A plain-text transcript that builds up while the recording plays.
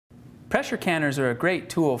Pressure canners are a great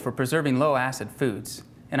tool for preserving low-acid foods,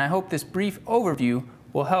 and I hope this brief overview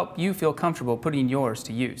will help you feel comfortable putting yours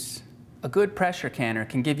to use. A good pressure canner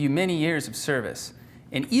can give you many years of service,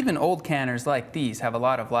 and even old canners like these have a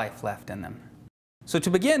lot of life left in them. So to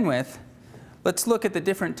begin with, let's look at the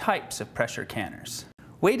different types of pressure canners.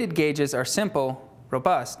 Weighted gauges are simple,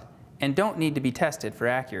 robust, and don't need to be tested for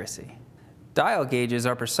accuracy. Dial gauges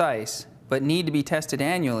are precise, but need to be tested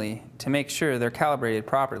annually to make sure they're calibrated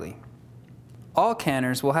properly. All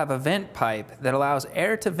canners will have a vent pipe that allows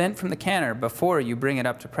air to vent from the canner before you bring it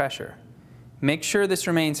up to pressure. Make sure this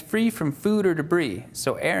remains free from food or debris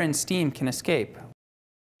so air and steam can escape.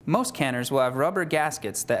 Most canners will have rubber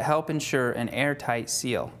gaskets that help ensure an airtight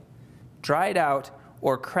seal. Dried out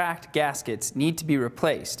or cracked gaskets need to be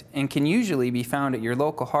replaced and can usually be found at your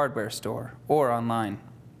local hardware store or online.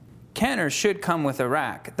 Canners should come with a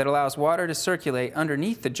rack that allows water to circulate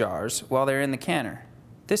underneath the jars while they're in the canner.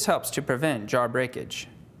 This helps to prevent jar breakage.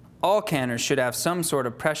 All canners should have some sort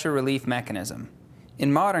of pressure relief mechanism.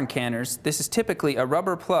 In modern canners, this is typically a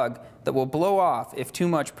rubber plug that will blow off if too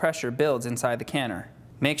much pressure builds inside the canner.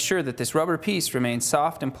 Make sure that this rubber piece remains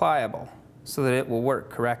soft and pliable so that it will work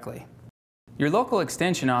correctly. Your local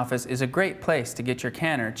extension office is a great place to get your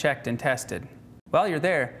canner checked and tested. While you're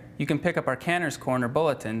there, you can pick up our Canner's Corner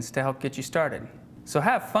bulletins to help get you started. So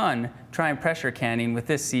have fun trying pressure canning with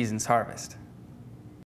this season's harvest.